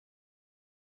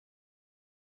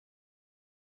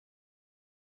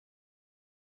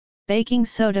Baking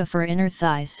soda for inner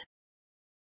thighs.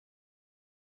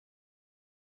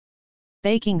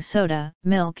 Baking soda,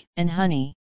 milk, and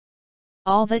honey.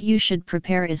 All that you should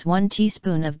prepare is 1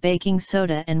 teaspoon of baking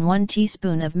soda and 1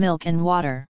 teaspoon of milk and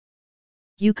water.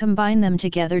 You combine them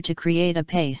together to create a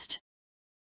paste.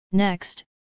 Next,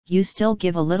 you still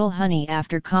give a little honey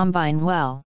after combine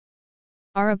well.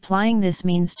 Applying this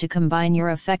means to combine your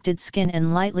affected skin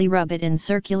and lightly rub it in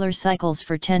circular cycles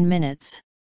for 10 minutes.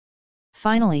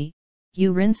 Finally,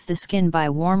 you rinse the skin by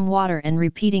warm water and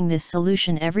repeating this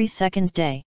solution every second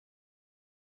day.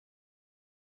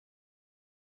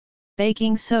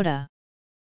 Baking soda.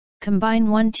 Combine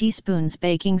 1 teaspoon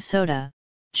baking soda,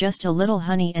 just a little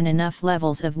honey and enough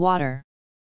levels of water.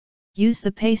 Use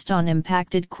the paste on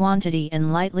impacted quantity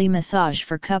and lightly massage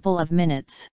for couple of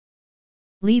minutes.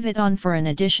 Leave it on for an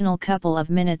additional couple of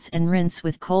minutes and rinse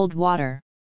with cold water.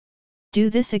 Do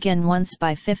this again once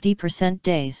by 50%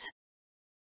 days.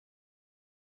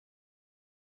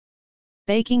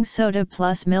 Baking soda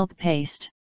plus milk paste.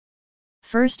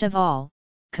 First of all,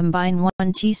 combine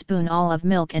 1 teaspoon all of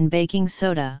milk and baking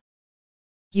soda.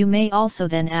 You may also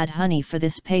then add honey for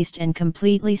this paste and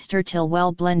completely stir till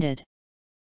well blended.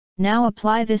 Now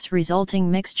apply this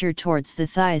resulting mixture towards the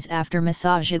thighs after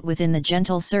massage it within the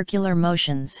gentle circular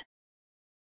motions.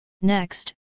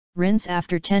 Next, rinse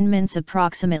after 10 minutes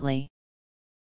approximately.